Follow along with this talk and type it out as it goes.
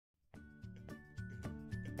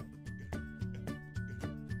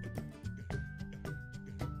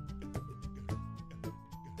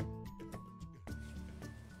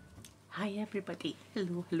Hi everybody,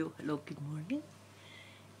 hello, hello, hello, good morning.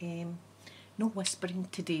 No whispering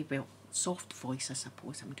today, well, soft voice I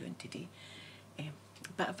suppose I'm doing today.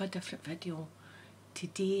 Bit of a different video.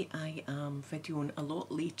 Today I am videoing a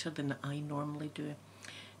lot later than I normally do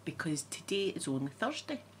because today is only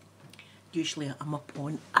Thursday. Usually I'm up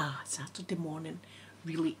on a Saturday morning,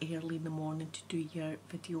 really early in the morning to do your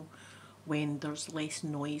video when there's less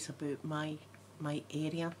noise about my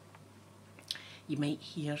area. You might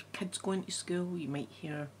hear kids going to school, you might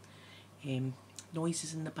hear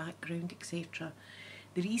noises in the background, etc.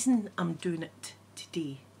 The reason I'm doing it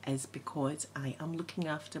today is because I am looking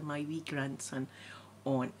after my wee grandson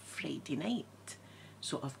on Friday night.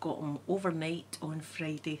 So I've got him overnight on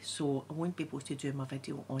Friday, so I won't be able to do my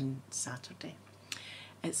video on Saturday.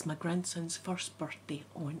 It's my grandson's first birthday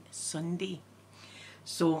on Sunday.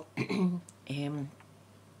 So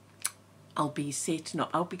I'll be setting up,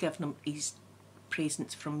 I'll be giving him his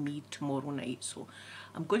presents from me tomorrow night, so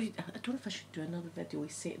I'm going to, I don't know if I should do another video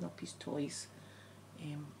of setting up his toys.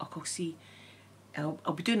 I'll see.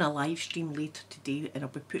 I'll be doing a live stream later today and I'll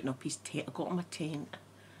be putting up his tent. I got my tent.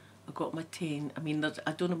 I mean,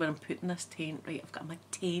 I don't know where I'm putting this tent, right? I've got my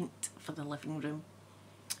tent for the living room.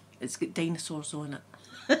 It's got dinosaurs on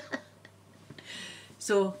it.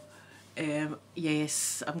 So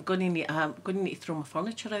yes, I'm going to need to throw my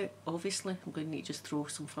furniture out, obviously. I'm going to need to just throw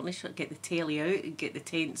some furniture, get the telly out and get the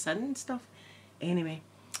tents in and stuff. Anyway,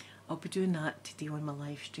 I'll be doing that today on my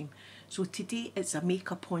live stream. So today it's a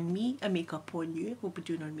makeup on me, a makeup on you. We'll be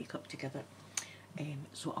doing our makeup together.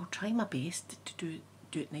 So I'll try my best to do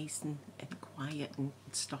it nice and quiet and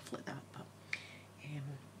stuff like that. But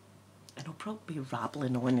and I'll probably be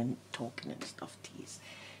rambling on and talking and stuff to you.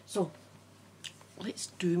 So let's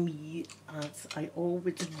do me as I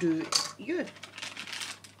always do you.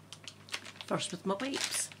 First with my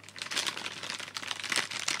wipes.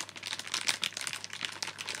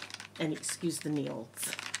 And excuse the nails.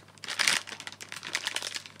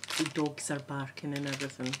 The dogs are barking and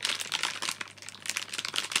everything.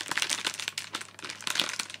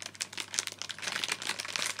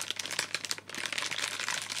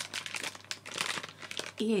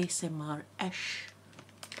 ASMR-ish.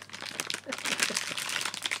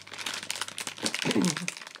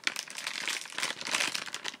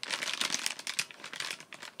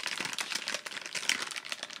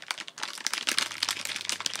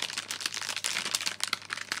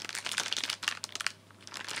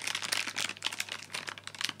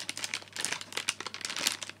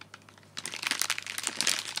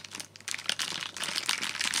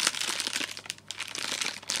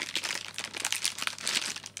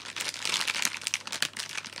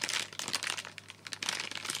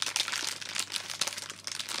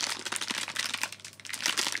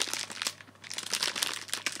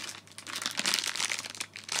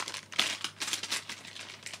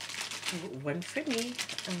 One for me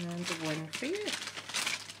and one for you.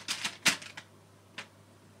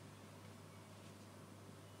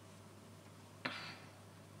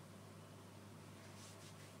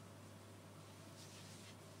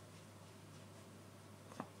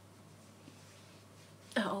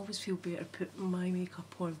 I always feel better putting my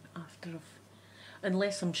makeup on after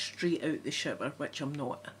unless I'm straight out the shower, which I'm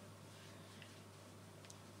not.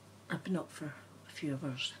 I've been up for a few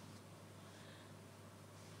hours.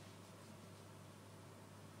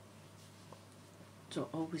 So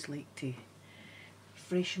I always like to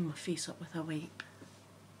freshen my face up with a wipe.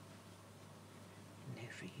 Now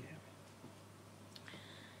for you.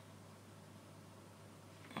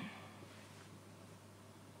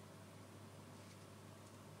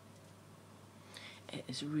 It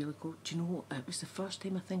is really cold. Do you know, it was the first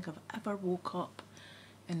time I think I've ever woke up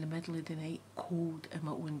in the middle of the night cold in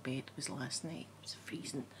my own bed. It was last night. It was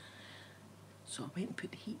freezing. So I went and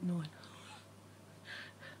put the heating on.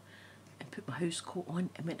 Put my house coat on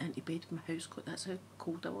and went into bed with my house coat. That's how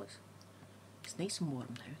cold I was. It's nice and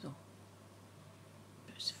warm now though.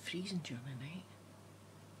 But it was freezing during the night.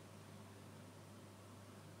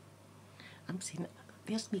 I'm saying,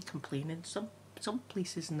 there's me complaining. Some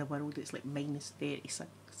places in the world it's like minus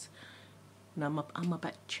 36. And I'm a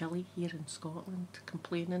bit chilly here in Scotland,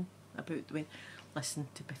 complaining about the weather. Listen,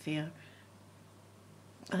 to be fair,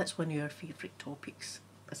 that's one of our favourite topics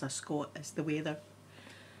as a Scot, is the weather.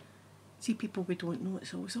 See, people we don't know,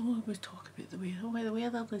 it's always, oh, we talk about the weather. Oh, the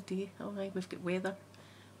weather today. Oh, we've got weather.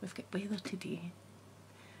 We've got weather today.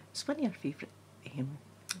 It's one of our favourite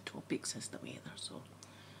topics is the weather, so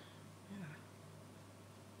yeah.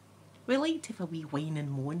 We like to have a wee whine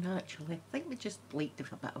and moan, actually. I think we just like to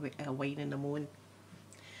have a bit of a whine and a moan.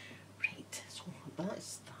 Right, so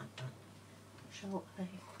that's that done. Shall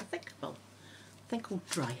I think I will think I'll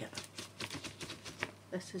dry it.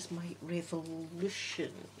 This is my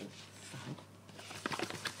Revolution fan.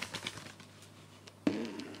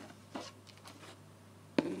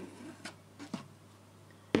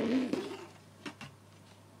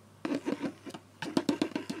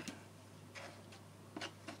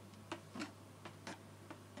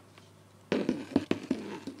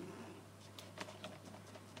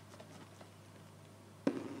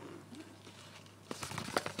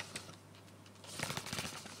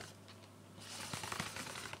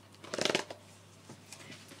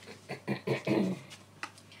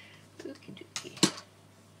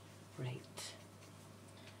 Right.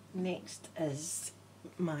 Next is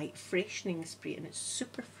my freshening spray, and it's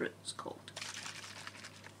Superfruit, it's called.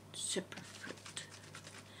 Superfruit.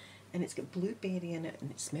 And it's got blueberry in it, and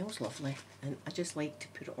it smells lovely. And I just like to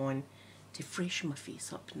put it on to freshen my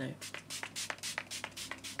face up now.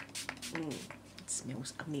 It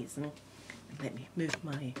smells amazing. And let me move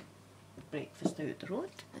my breakfast out the road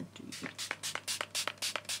and do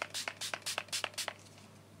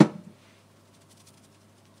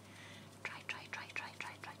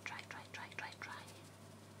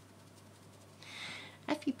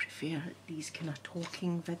If you prefer these kind of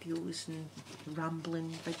talking videos and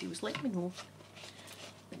rambling videos, let me know.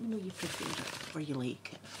 Let me know you prefer it or you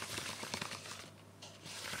like it.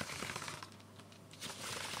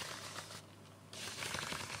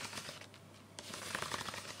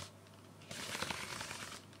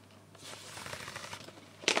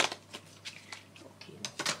 Okay.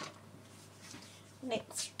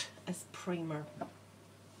 Next is primer.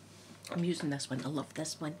 I'm using this one. I love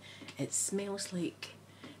this one. It smells like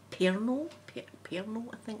Pernod,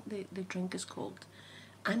 I think the drink is called.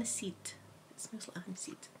 Aniseed. It smells like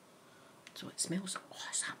aniseed. So it smells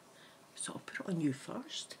awesome. So I'll put it on you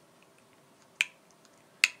first.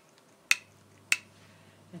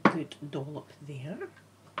 A good dollop there.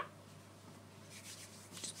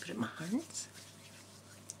 Just put it in my hands.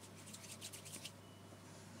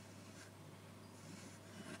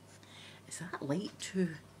 Is that light too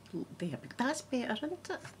there? But that's better, isn't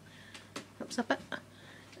it?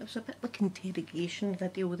 It was a bit like interrogation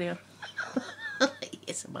video there.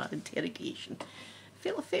 Yes, I'm at interrogation.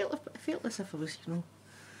 I felt as if I was, you know,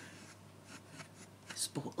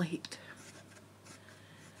 spotlight.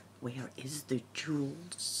 Where is the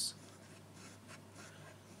jewels?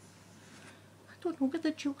 I don't know where the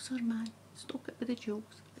jewels are, man. Stop it with the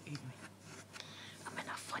jewels. Anyway, I'm in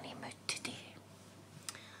a funny mood today.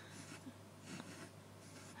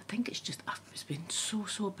 I think it's just, I've been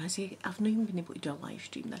so busy. I've not even been able to do a live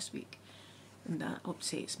stream this week, and that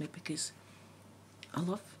upsets me because I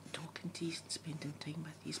love talking to you and spending time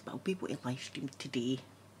with you, but I'll be able to live stream today,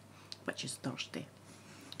 which is Thursday.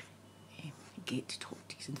 Get to talk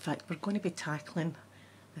to you. In fact, we're going to be tackling,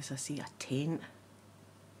 as I say, a tent.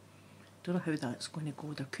 Don't know how that's going to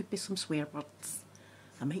go. There could be some swear words.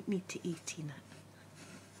 I might need to 18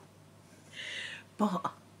 it.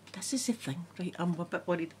 But this is the thing, right, I'm a bit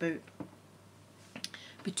worried about.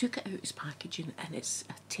 We took it out as packaging, and it's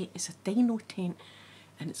a dino tent,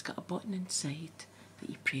 and it's got a button inside that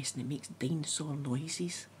you press and it makes dinosaur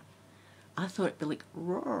noises. I thought it'd be like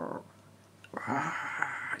roar, roar.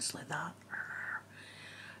 It's like that.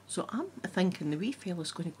 So I'm thinking the wee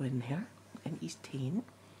fella's going to go in there in his tent,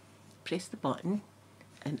 press the button,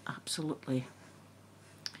 and absolutely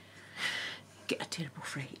get a terrible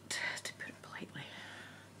fright, to put it politely.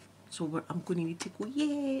 So I'm going to need to go,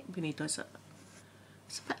 yeah, when he does it.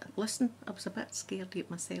 It's a bit, listen, I was a bit scared of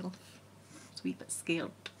myself. I was a wee bit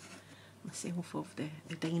scared myself of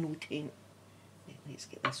the dino tent. Right, let's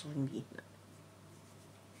get this on me.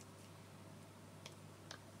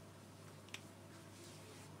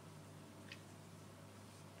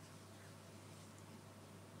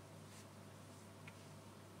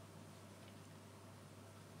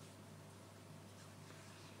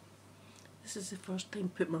 This is the first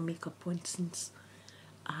time I put my makeup on since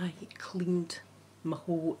I cleaned my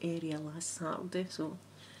whole area last Saturday, so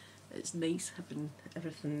it's nice having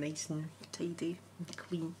everything nice and tidy and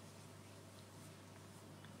clean.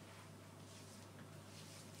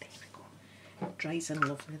 There we go. It dries in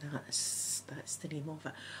lovely, that's the name of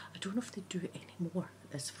it. I don't know if they do it anymore.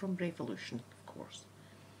 It's from Revolution, of course.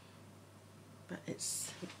 But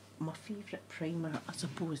it's my favourite primer, I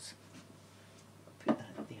suppose. Put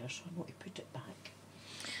that there so I know to put it back.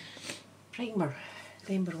 Primer,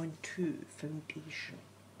 then we're on to foundation,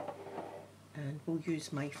 and we'll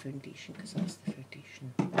use my foundation because that's the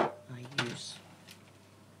foundation I use.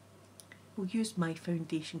 We'll use my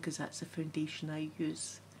foundation because that's the foundation I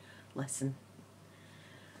use. Listen,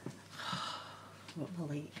 what am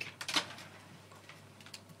I like?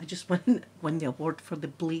 I just won the award for the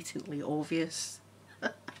blatantly obvious.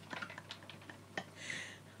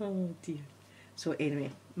 Oh dear. So anyway,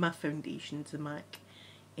 my foundation's the MAC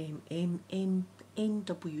NW20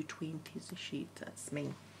 is the shade, that's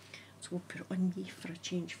mine. So we'll put it on me for a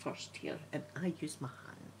change first here, and I use my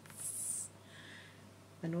hands.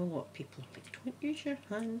 I know a lot of people are like, don't use your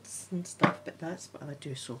hands and stuff, but that's what I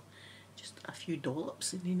do. So just a few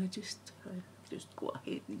dollops, and then I just go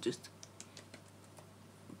ahead and just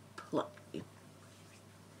pluck it.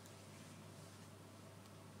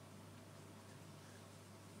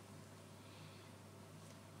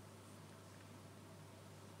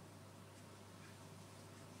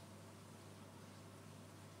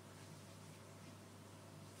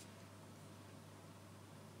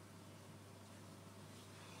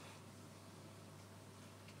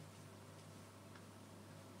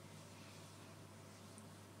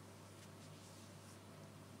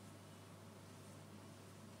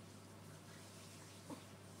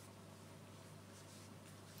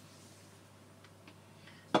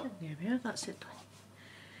 There we are, that's it done.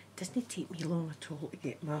 It doesn't take me long at all to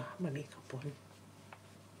get my makeup on.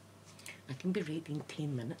 I can be ready in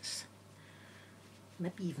 10 minutes,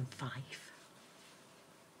 maybe even 5.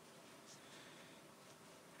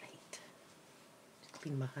 Right, just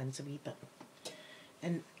clean my hands a wee bit.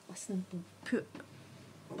 And listen,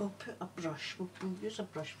 we'll put a brush, we'll use a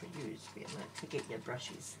brush for you, wait a minute, to get your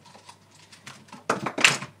brushes.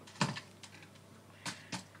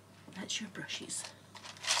 That's your brushes.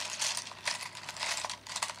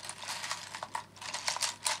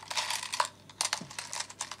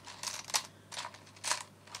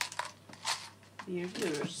 They're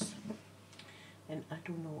yours, and I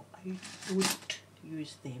don't know, I don't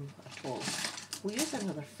use them at all. We'll use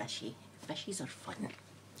another fishy. Fishies are fun.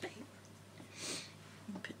 Right.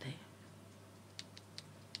 Put the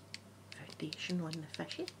foundation on the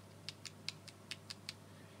fishy.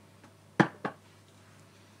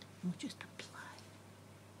 We'll just apply.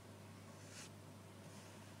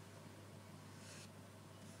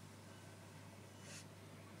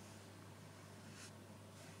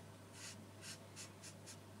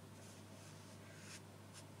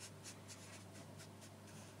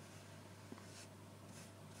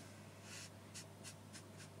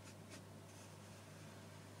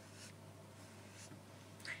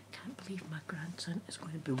 I can't believe my grandson is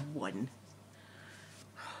going to be 1 on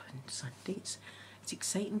Sundays. It's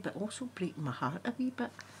exciting, but also breaking my heart a wee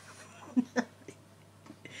bit. I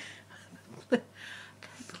can't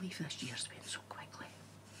believe this year's went so quickly.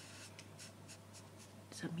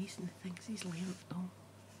 It's amazing the things he's learnt though.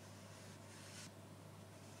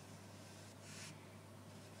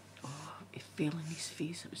 Oh, it fell in his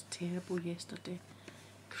face. It was terrible yesterday,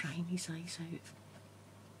 crying his eyes out.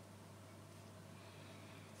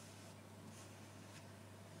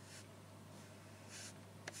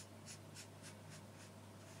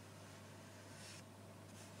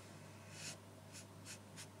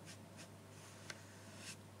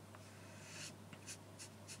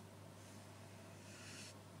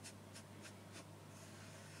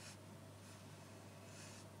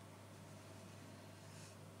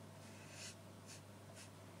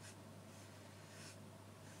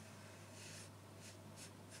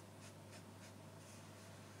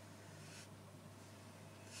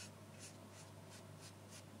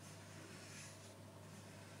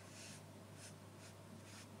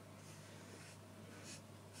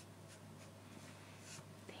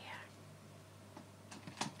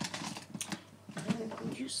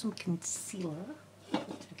 I'll use some concealer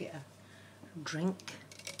to get a drink.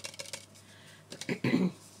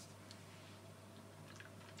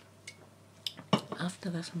 After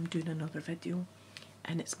this I'm doing another video,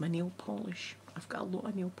 and it's my nail polish. I've got a lot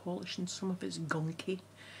of nail polish and some of it's gunky.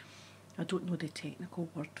 I don't know the technical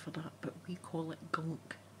word for that, but we call it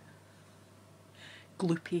gunk.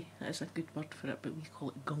 Gloopy is a good word for it, but we call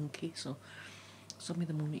it gunky, so some of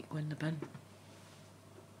them will need to go in the bin.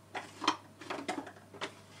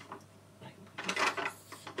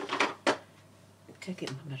 Take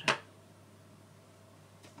it in my mirror.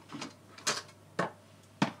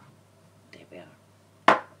 There we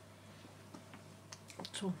are.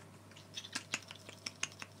 So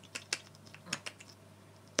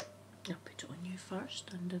I'll put it on you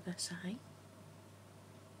first, under this eye,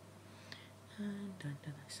 and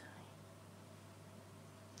under this eye.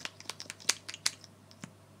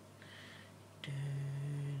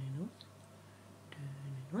 Down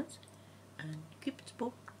the nose, and Cupid's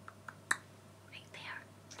bow.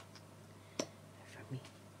 For me.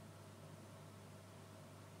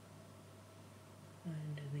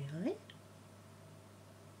 Under the eye.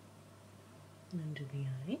 Under the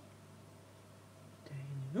eye.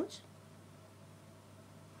 Down nose.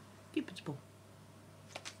 Cupid's bow.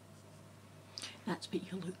 That's what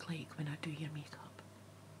you look like when I do your makeup.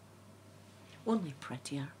 Only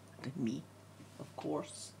prettier than me, of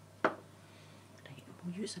course. Right,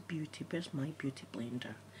 we'll use a beauty. Where's my beauty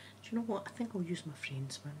blender? Do you know what? I think I'll use my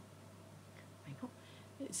friend's one. I know.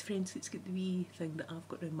 It's Friends, it's got the wee thing that I've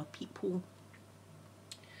got around my peephole.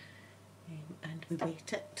 And we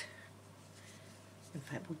wet it. In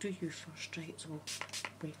fact, we'll do you first, right? So we'll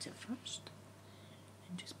wet it first.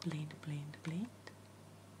 And just blend, blend, blend.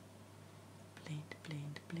 Blend,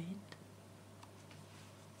 blend, blend.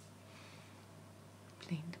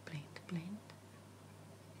 Blend, blend, blend.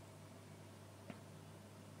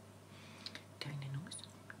 Down the nose.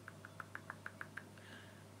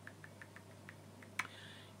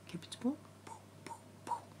 Cupid's bow.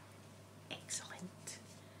 Excellent.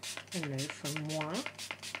 And now for moi.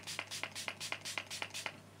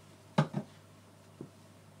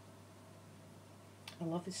 I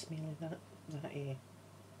love the smell of that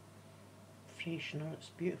freshener, it's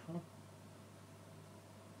beautiful.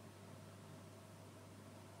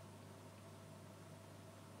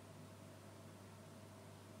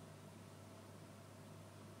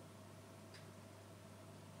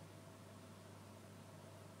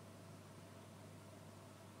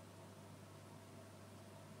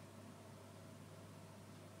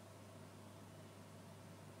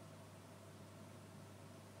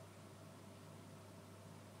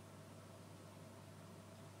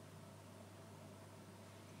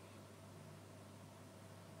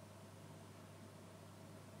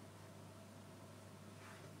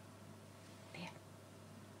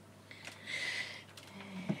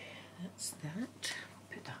 That,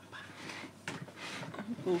 put that back.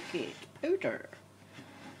 We'll get powder.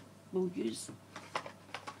 We'll use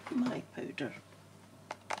my powder.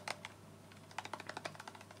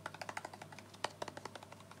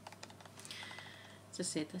 As I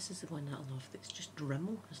said, this is the one that I love. It's just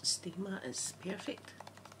Rimmel. It's Stay Matte. It's perfect.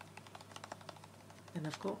 And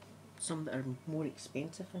I've got some that are more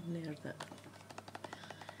expensive in there that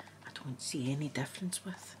I don't see any difference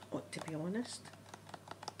with, to be honest.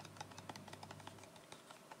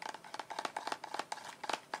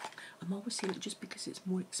 I'm always saying that just because it's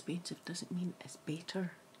more expensive doesn't mean it's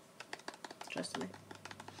better. Trust me.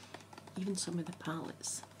 Even some of the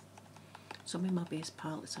palettes. Some of my best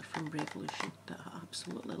palettes are from Revolution that I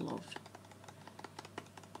absolutely love.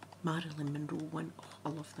 Marilyn Monroe one. Oh, I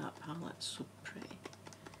love that palette. It's so pretty.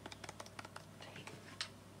 Right.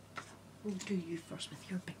 We'll do you first with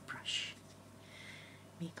your big brush.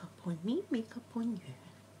 Makeup on me, makeup on you.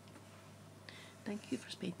 Thank you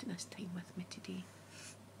for spending this time with me today.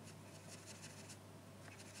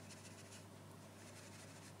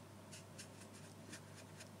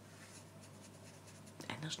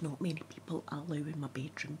 There's not many people I allow in my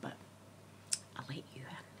bedroom, but I let you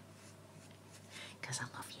in because I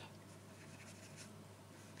love you.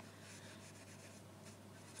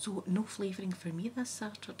 So no flavouring for me this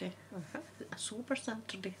Saturday. A sober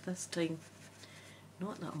Saturday this time.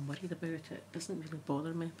 Not that I'm worried about it. It doesn't really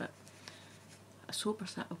bother me, but a sober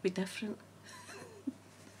Saturday will be different.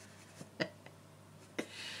 A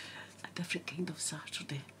different kind of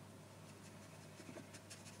Saturday.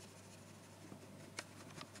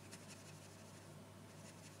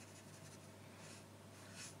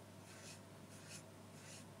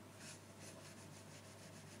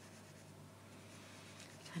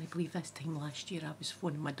 I believe this time last year I was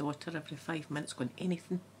phoning my daughter every 5 minutes going,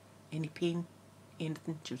 anything, any pain,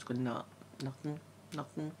 anything. She was going, nah, nothing,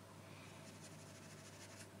 nothing.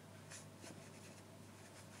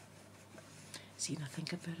 See, and I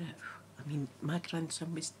think about it, I mean, my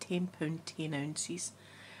grandson was £10, 10 ounces,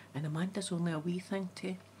 and Amanda's only a wee thing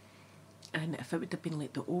too. And if it would have been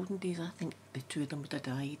like the olden days, I think the two of them would have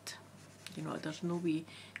died. You know, there's no way,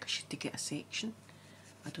 because she had to get a section.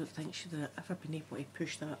 I don't think she'd have ever been able to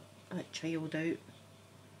push that child out.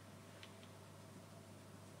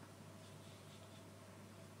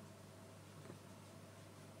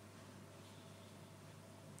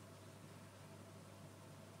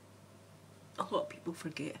 A lot of people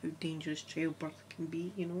forget how dangerous childbirth can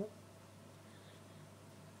be, you know.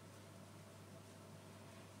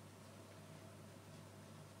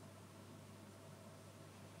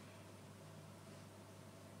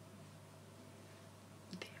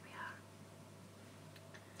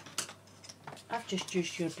 I've just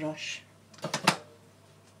used your brush.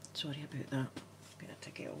 Sorry about that. Better to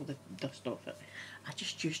get all the dust off it. I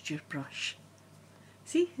just used your brush.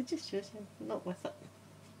 See, I just used it, not with it.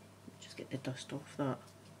 Just get the dust off that.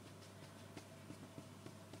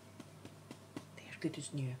 They're good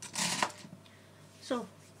as new. So,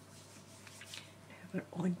 we're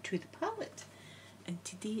on to the palette. And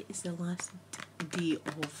today is the last day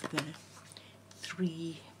of the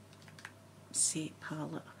 3 set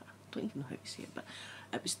palette. I don't even know how to say it, but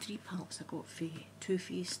it was 3 palettes I got for Too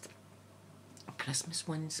Faced Christmas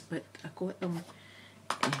ones, but I got them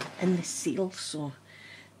in the sale, so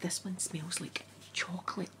this one smells like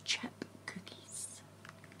chocolate chip cookies.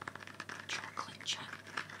 Chocolate chip.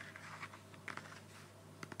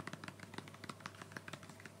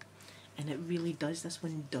 And it really does, this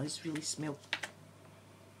one does really smell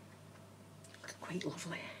quite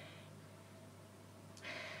lovely.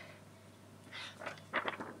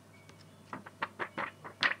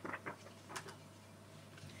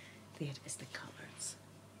 There is the colours.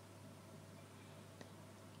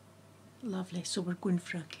 Lovely, so we're going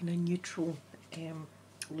for a kind of neutral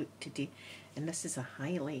look today, and this is a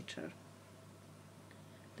highlighter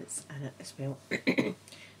that's in it as well.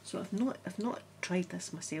 So I've not tried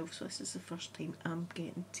this myself, so this is the first time I'm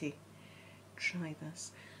getting to try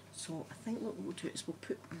this. So I think what we'll do is we'll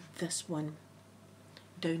put this one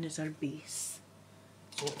down as our base.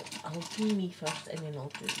 So I'll do me first and then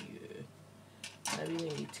I'll do you. I really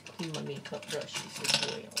need to clean my makeup brushes as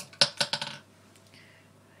well.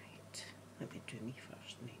 Right, let me do me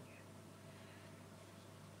first and then you.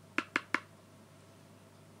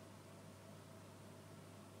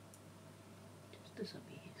 Just as a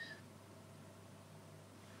base.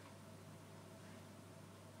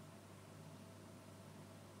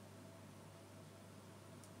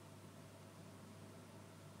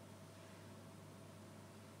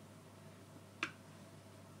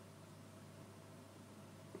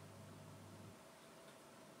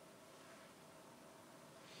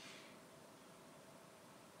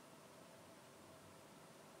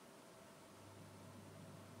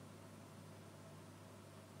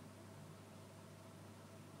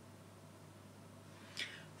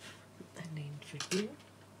 And then for you,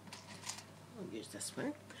 I'll use this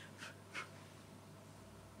one.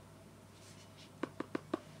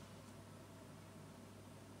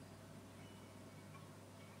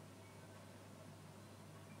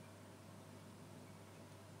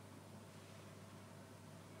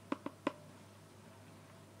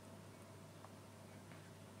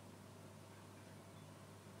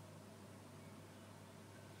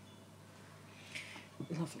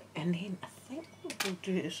 Lovely, and then I think what we'll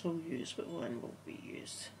do is we'll use, what one will we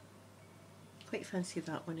use? Quite fancy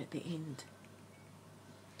that one at the end.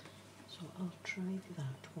 So I'll try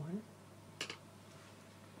that one.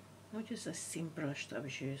 I'll use the same brush that I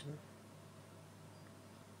was using.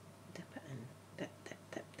 Dip it in, dip, dip,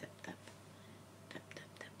 dip, dip, dip, dip, dip,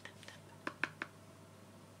 dip, dip, dip.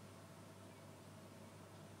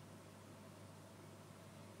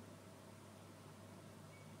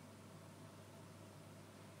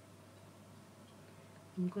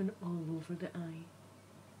 I'm going all over the eye.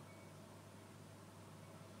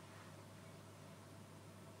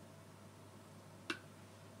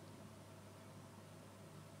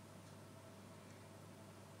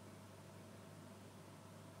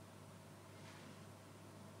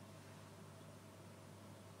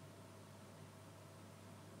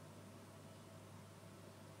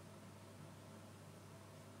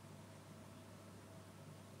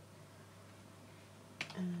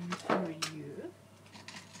 And for you,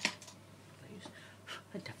 I'll use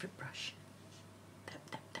a different brush. Tap,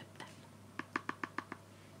 tap, tap, tap.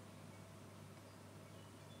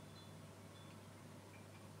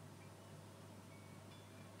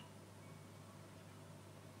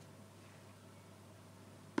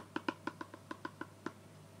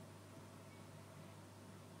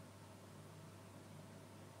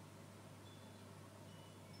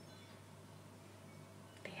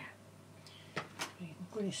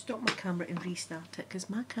 I'm going to stop my camera and restart it because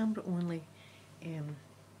my camera only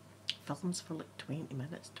films for like 20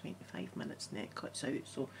 minutes, 25 minutes and then it cuts out,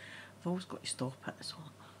 so I've always got to stop it, so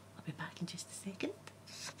I'll be back in just a second.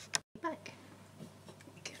 Back.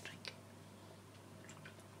 Let me get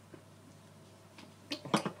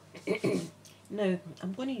a drink. Now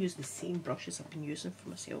I'm going to use the same brushes I've been using for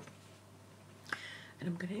myself, and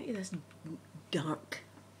I'm going into this dark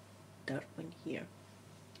one here.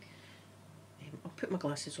 I'll put my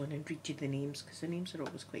glasses on and read you the names because the names are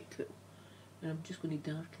always quite cool. And I'm just going to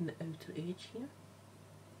darken the outer edge here.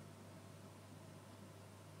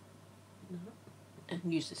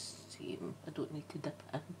 And use the same, I don't need to dip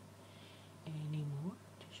it in anymore.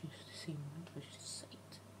 Just use the same one for the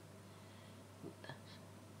side. Like this.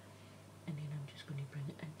 And then I'm just going to bring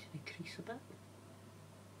it into the crease a bit.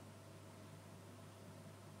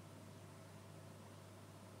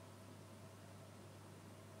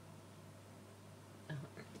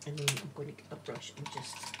 And then I'm going to get a brush and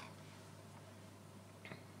just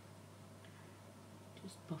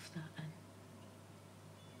buff that in.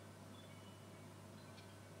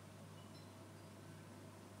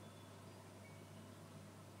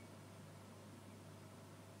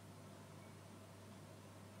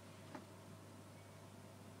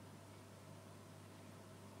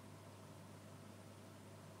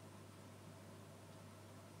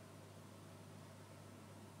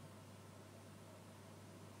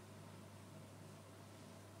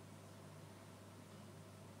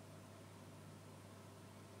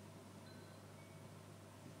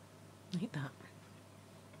 Like that.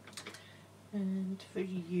 And for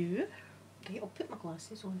you, right, I'll put my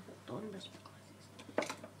glasses on. Hold on, where's my glasses?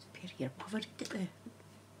 There's a pair here. I've already got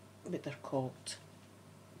what they're called.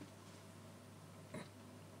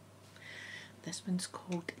 This one's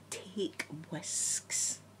called Take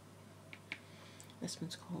Whisks. This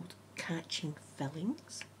one's called Catching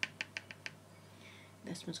Fillings.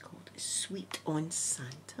 This one's called Sweet on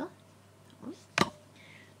Santa. Then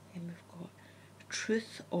we've got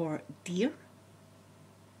Truth or Dear.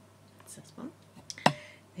 That's this one.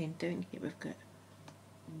 Then down here we've got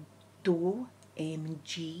Do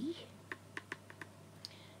MG.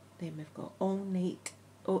 Then we've got All Night,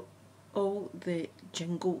 all the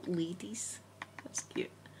Jingle Ladies. That's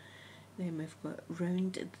cute. Then we've got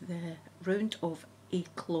Round of a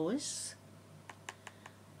Claus.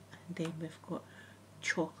 And then we've got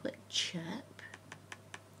Chocolate Chip.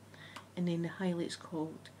 And then the highlight's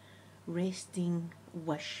called Resting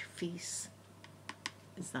Wish Face.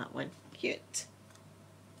 Is that one cute?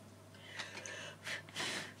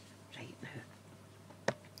 Right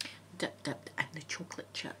now, dip in the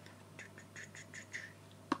chocolate chip.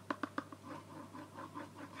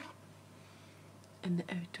 And the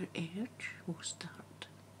outer edge will start.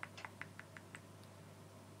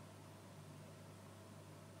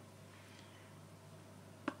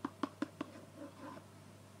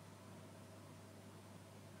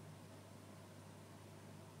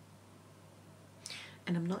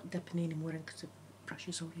 And I'm not dipping any more in because the brush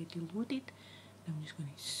is already loaded. I'm just going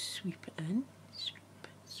to sweep it in. Sweep,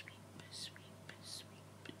 sweep, sweep, sweep,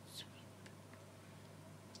 sweep.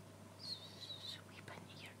 Sweep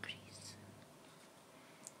into your crease.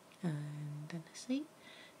 And then the side.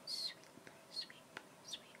 Sweep, sweep,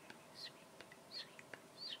 sweep, sweep, sweep,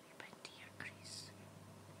 sweep into your crease.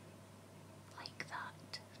 Like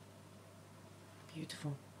that.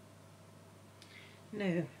 Beautiful.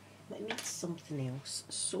 Now, I need something else,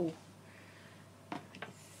 so I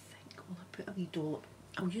think I'll put a wee dollop.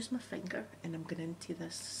 I'll use my finger and I'm going into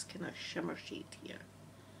this kind of shimmer shade here.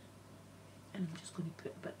 And I'm just going to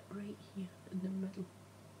put a bit right here in the middle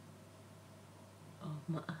of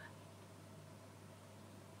my eye.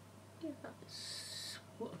 Yeah, that's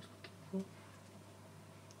what I was looking for.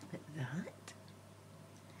 Like that.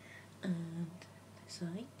 And this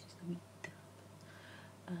side, just a wee dab.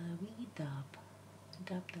 A wee dab.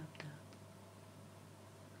 Dab, dab, dab.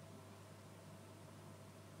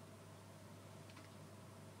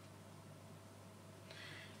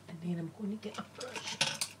 And then I'm going to get a brush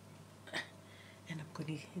and I'm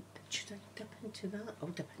going to, should I dip into that? I'll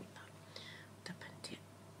dip into that. Dip into it.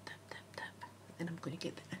 Dip, dip, dip. And I'm going to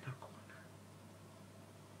get the inner corner.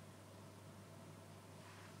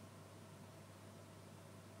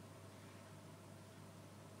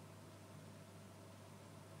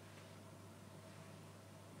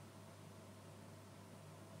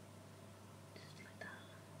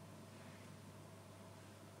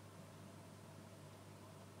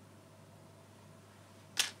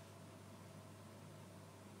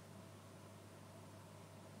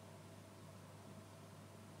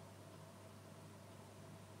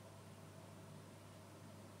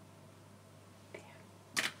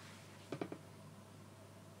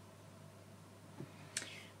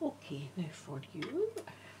 Okay, now for you,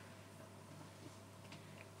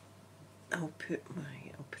 I'll put it on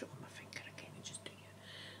my finger again and just do it.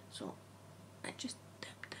 So I just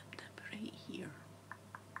dip, dip, dip right here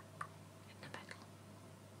in the middle.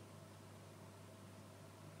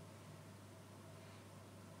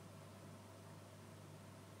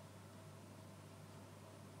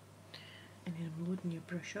 And then I'm loading your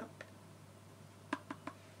brush up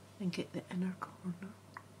and get the inner corner.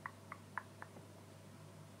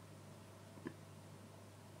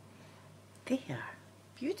 There,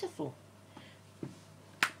 beautiful.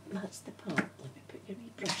 That's the part. Let me put your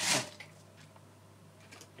wee brush back.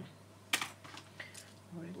 I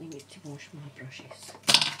really need to wash my brushes.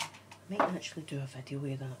 I might actually do a video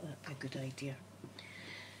with that, that'd be a good idea.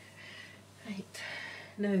 Right,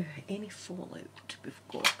 now any fallout we've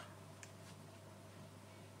got.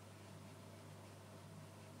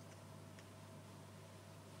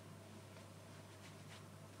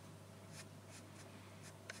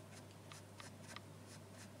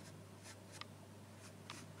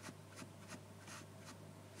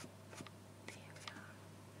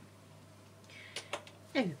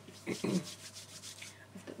 Now,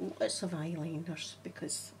 I've got lots of eyeliners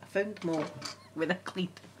because I found them all when I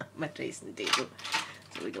cleaned my dressing table.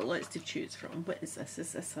 So we got lots to choose from. What is this?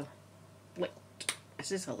 Is this a liquid? Is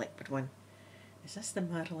this a liquid one? Is this the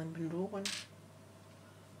Marilyn Monroe one?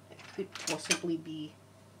 It could possibly be.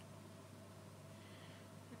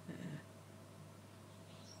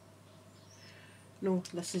 No,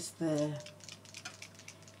 this is the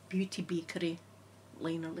Beauty Bakery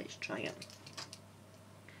liner. Let's try it.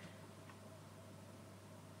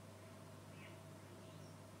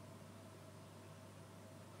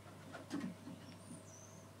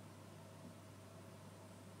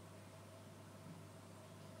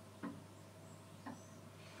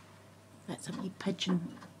 That's a wee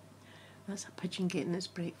pigeon. That's a pigeon getting its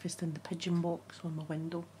breakfast in the pigeon box on my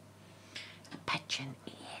window. The pigeon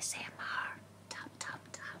ASMR. Tap, tap,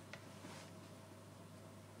 tap.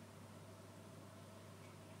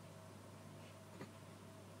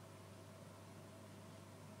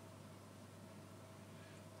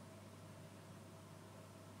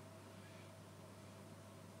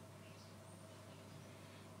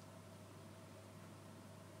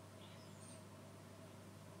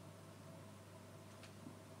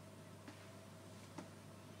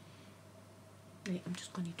 Right, I'm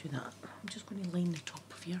just going to do that. I'm just going to line the top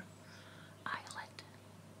of your eyelid.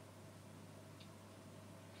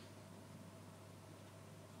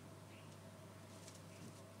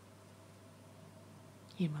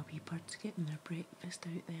 Here my wee birds getting their breakfast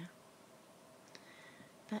out there.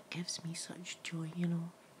 That gives me such joy, you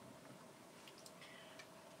know.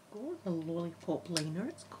 Oh, the lollipop liner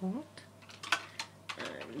it's called.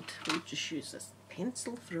 And we'll just use this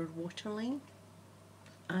pencil for our waterline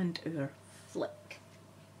and our flick.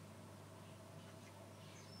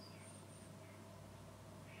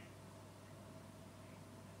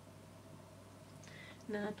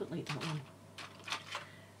 Nah, I don't like that one.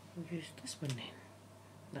 We'll use this one then.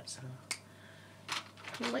 That's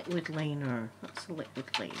a liquid liner. That's a liquid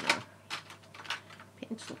liner.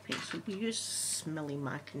 Pencil. We use Smelly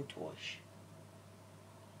Macintosh.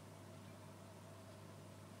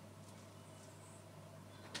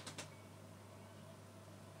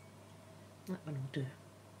 That one will do.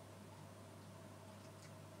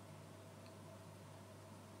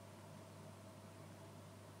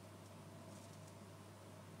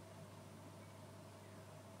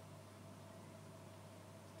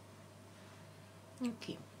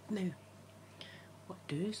 Okay, now what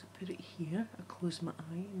I do is I put it here, I close my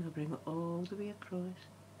eye and I bring it all the way across.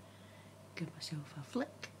 Give myself a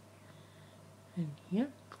flick. And here,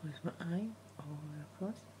 close my eye, all the way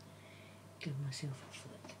across. Give myself a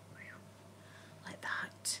flick. Like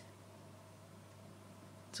that.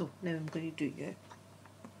 So now I'm going to do you.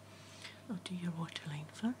 I'll do your waterline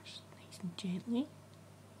first, nice and gently.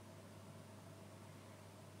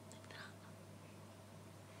 Like that.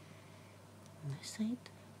 On this side.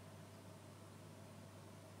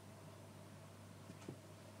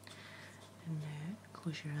 And now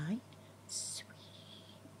close your eye. Sweep.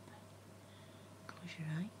 Close your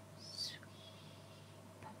eye. Sweep.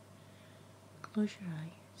 Close your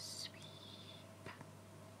eye. Sweep.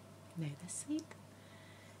 Now this side.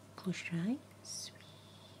 Close your eye. Sweep.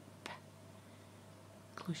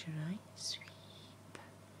 Close your eye. Sweep.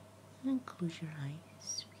 And close your eye.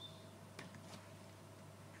 Sweep.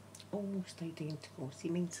 Almost identical. See,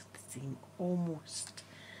 mine's the same. Almost.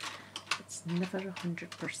 It's never 100%,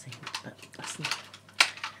 but listen.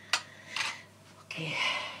 Okay,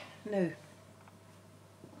 now,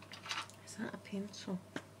 is that a pencil?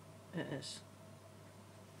 It is.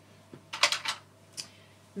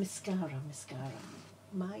 Mascara.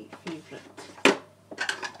 My favourite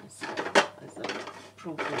mascara, as I've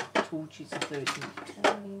probably told you 1,000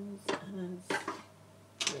 times, is,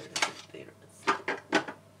 where is it? There it is.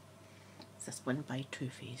 It's this one by Too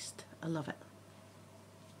Faced. I love it.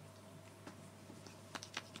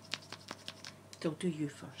 I'll do you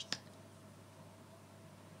first.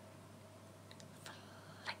 Flick,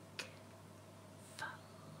 flick,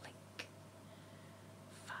 flick.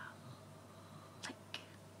 Flick, flick,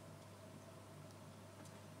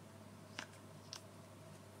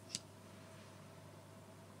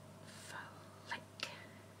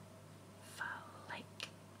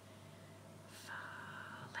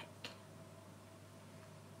 flick.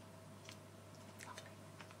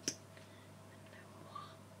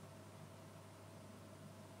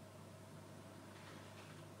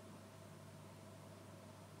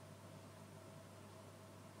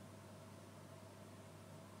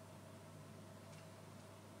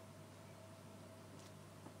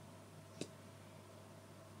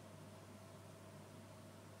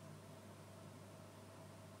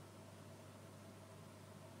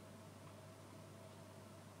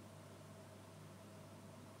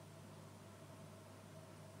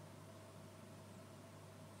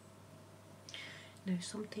 Now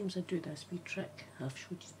sometimes I do this wee trick I've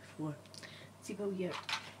showed you before. See, while your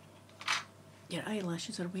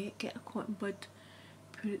eyelashes are wet, get a cotton bud,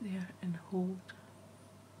 put it there and hold.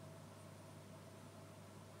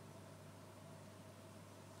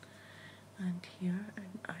 And here,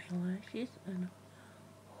 and eyelashes, and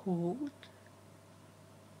hold.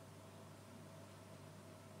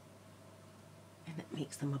 And it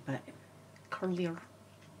makes them a bit curlier.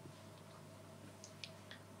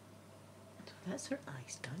 So that's her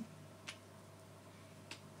eyes done.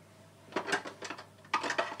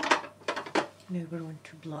 Now we're on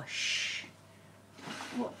to blush.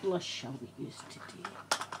 What blush shall we use today?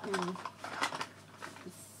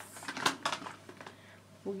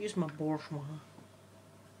 We'll use my Bourjois.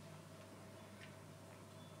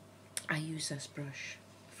 I use this brush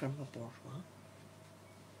from my Bourjois.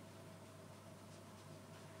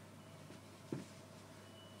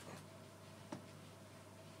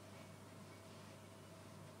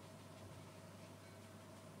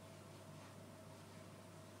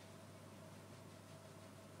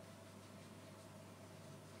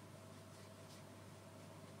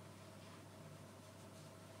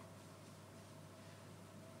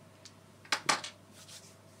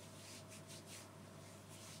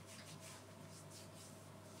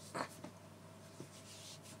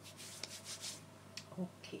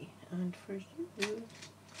 Okay, and for you,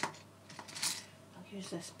 I'll use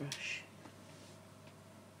this brush.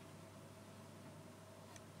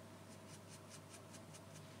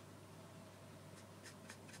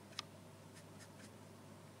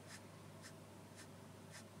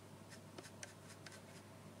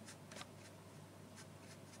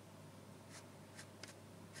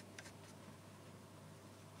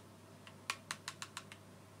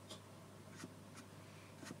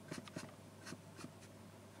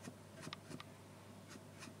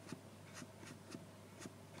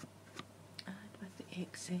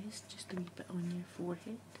 Excess, just a wee bit on your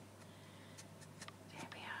forehead. There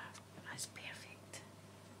we are, that's perfect.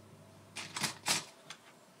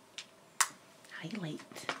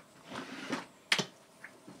 Highlight.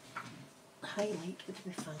 Highlight would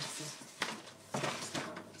be fancy.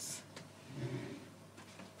 Stars.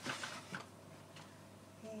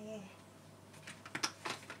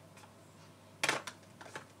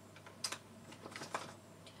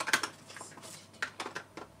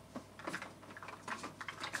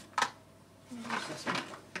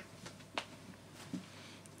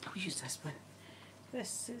 I'll use this one.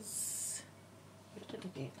 This is, where did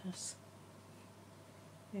I get this?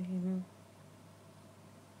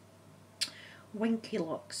 Winky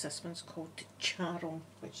Locks, this one's called Charm,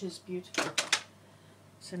 which is beautiful.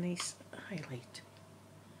 It's a nice highlight.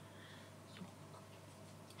 So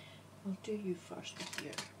I'll do you first with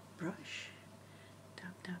your brush.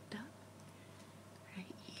 Dab, dab, dab.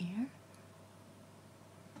 Right here.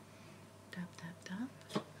 Dab, dab,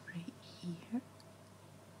 dab. Right here.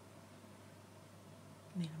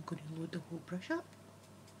 And then I'm going to load the whole brush up.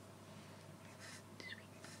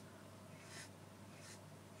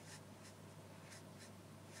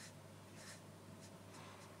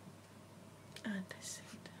 And this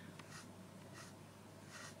side.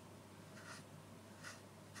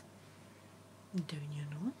 Down your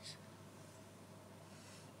nose.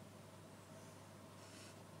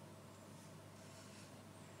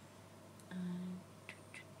 And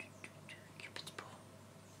Cupid's bow.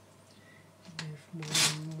 Move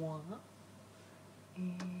more and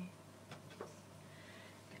more.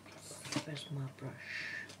 Where's my brush?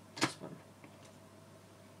 This one.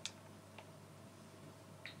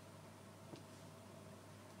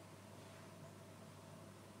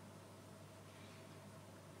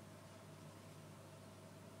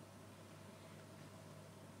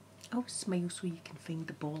 I'll smile so you can find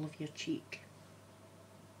the ball of your cheek,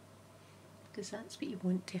 because that's what you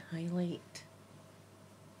want to highlight.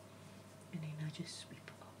 And then I just sweep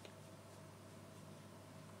it up.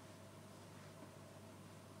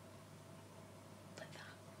 Like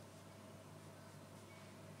that.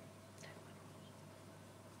 Down my nose.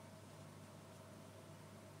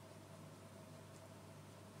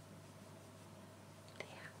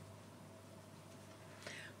 There.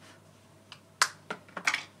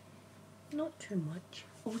 Not too much.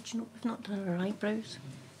 Oh, do you know we've not done our eyebrows?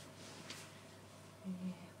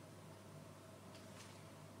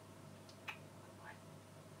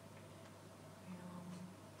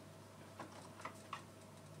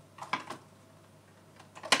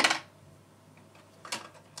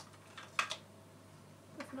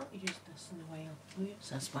 I've not used this in a while. I'll use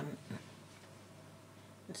this one.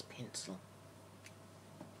 This pencil.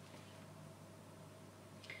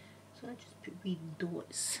 So I just put wee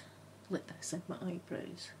dots like this in my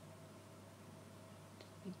eyebrows.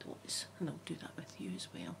 my dots, and I'll do that with you as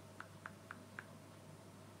well.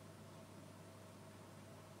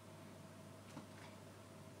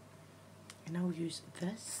 And I'll use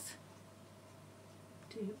this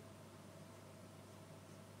to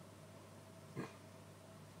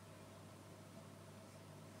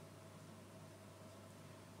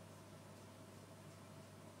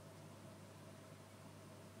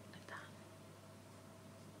like that.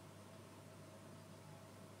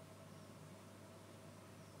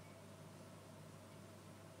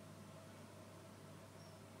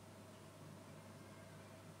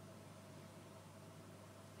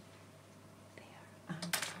 There, and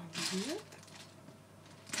I'll use it.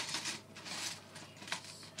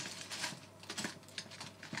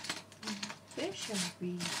 Where shall we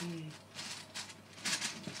do?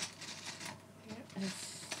 Where is...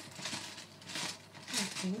 I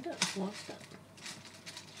found it, I've lost it.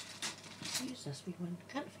 I'll use this wee one.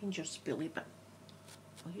 I can't find your spoolie, but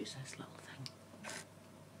I'll use this little thing.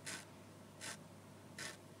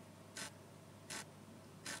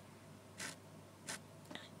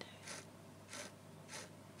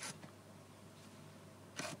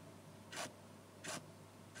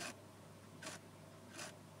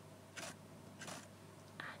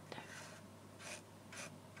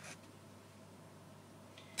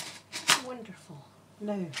 Wonderful.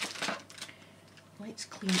 Now, let's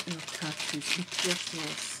clean our tattoos and pierce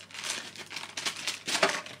this. In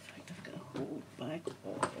fact, I've got a whole bag of...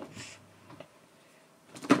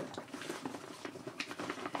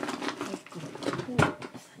 I've got a whole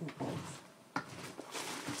thing of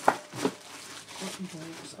cotton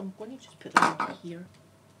balls. I'm going to just put them in here.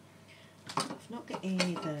 I've not got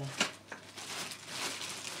any of the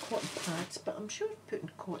cotton pads, but I'm sure putting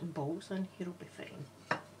cotton balls in here will be fine.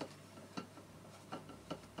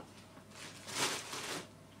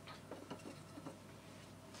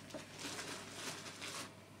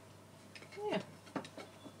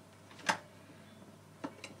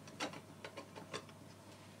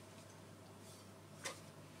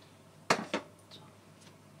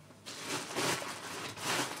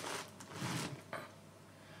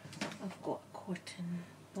 Cotton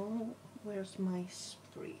ball. Where's my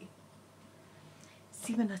spray?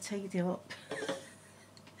 See when I tidy up.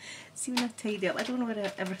 See when I tidy up. I don't know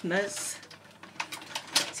where everything is.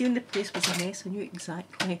 See when the place was a mess, I knew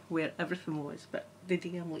exactly where everything was, but the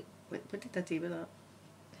day I'm like, what did I do with that?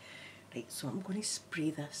 Right, so I'm going to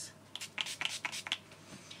spray this.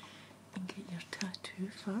 And get your tattoo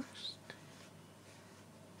first.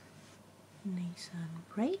 Nice and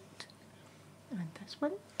bright. And this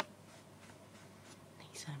one.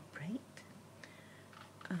 Nice and bright.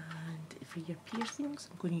 And for your piercings,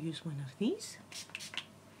 I'm going to use one of these.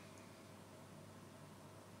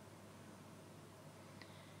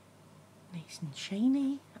 Nice and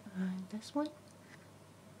shiny. And this one.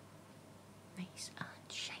 Nice and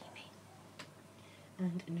shiny.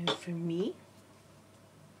 And now for me.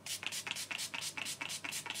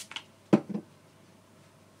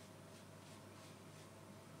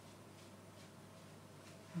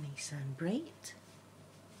 Nice and bright.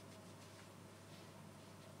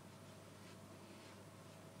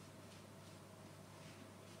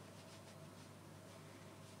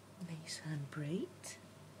 Nice and bright.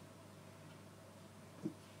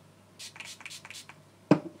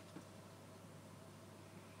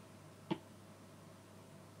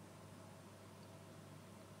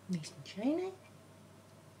 Nice and shiny.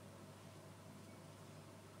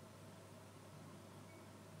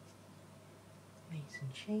 Nice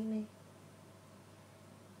and shiny.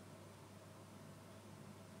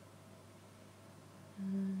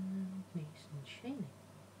 And nice and shiny.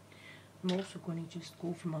 I'm also going to just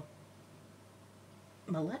go for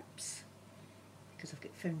my lips because I've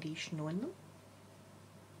got foundation on them.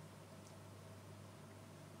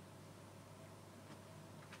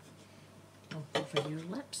 I'll go for your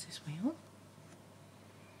lips as well.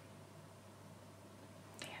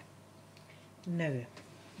 There. Now,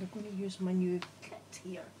 we're going to use my new kit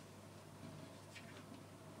here.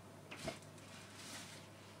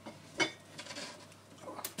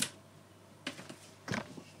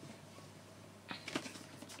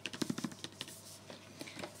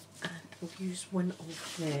 We'll use one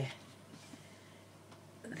of the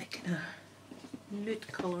kind of nude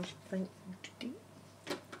colours I think today.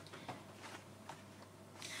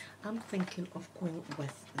 I'm thinking of going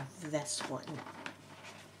with this one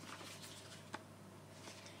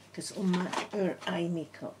because it'll match our eye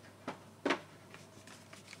makeup.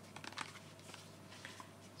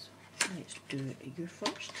 So let's do you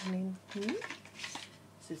first and then me.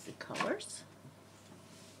 This is the colours.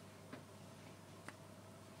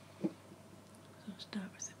 Start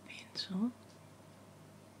with a pencil.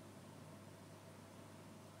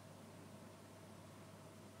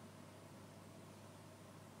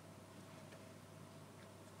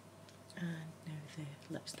 And now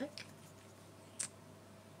the lipstick.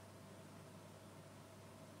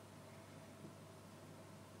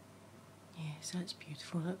 Yes, that's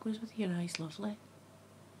beautiful. That goes with your eyes, lovely.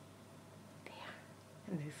 There.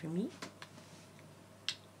 And now for me.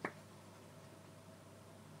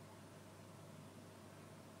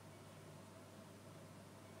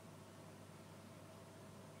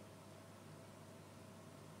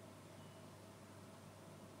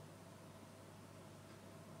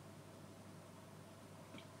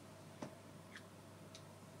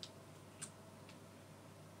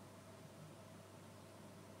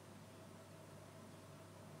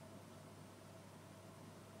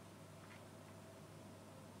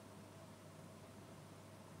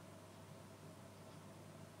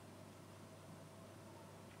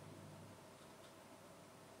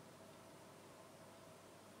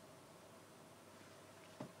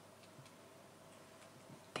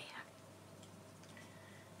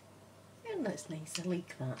 And that's nice, I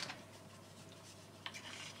like that.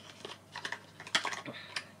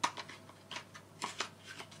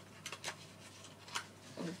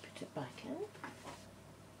 I'll put it back in.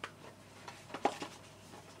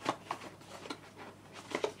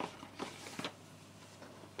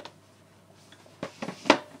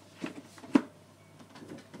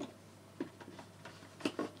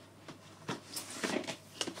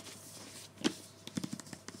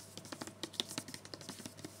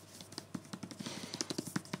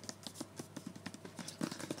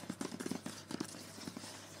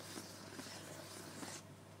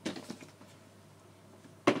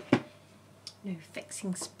 Now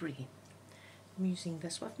fixing spray. I'm using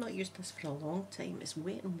this one. I've not used this for a long time. It's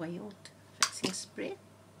Wet n Wild fixing spray.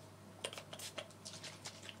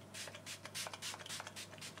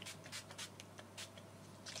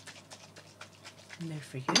 Now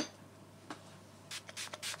for you.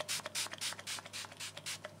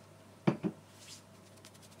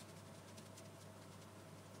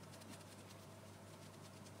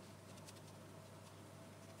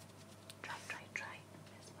 Try.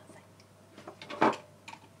 That's my thing.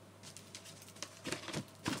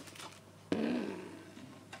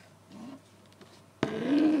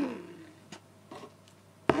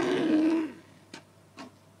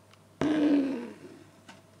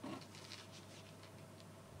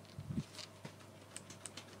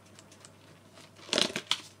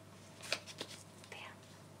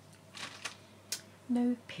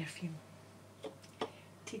 Now perfume.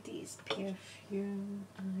 Today's perfume,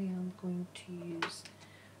 I am going to use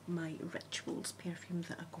my Rituals perfume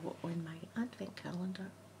that I got on my advent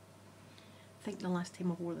calendar. I think the last time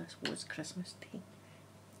I wore this was Christmas Day.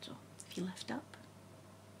 So if you lift up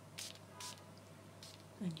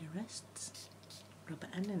on your wrists, rub it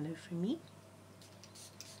in, and now for me.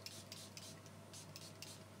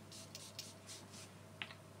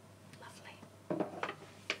 Lovely.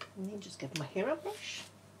 And then just give my hair a brush.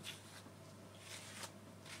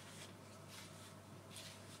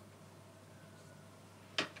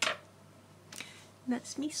 And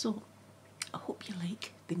that's me, so I hope you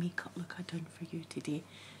like the makeup look I've done for you today.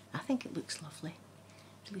 I think it looks lovely.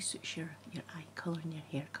 It really suits your eye colour and your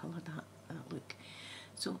hair colour, that look.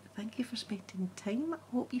 So thank you for spending time. I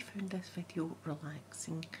hope you found this video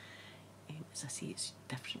relaxing. As I say, it's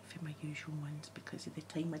different from my usual ones because of the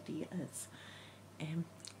time of day it is.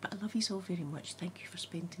 But I love you all very much. Thank you for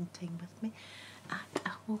spending time with me, and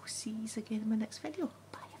I will see you again in my next video.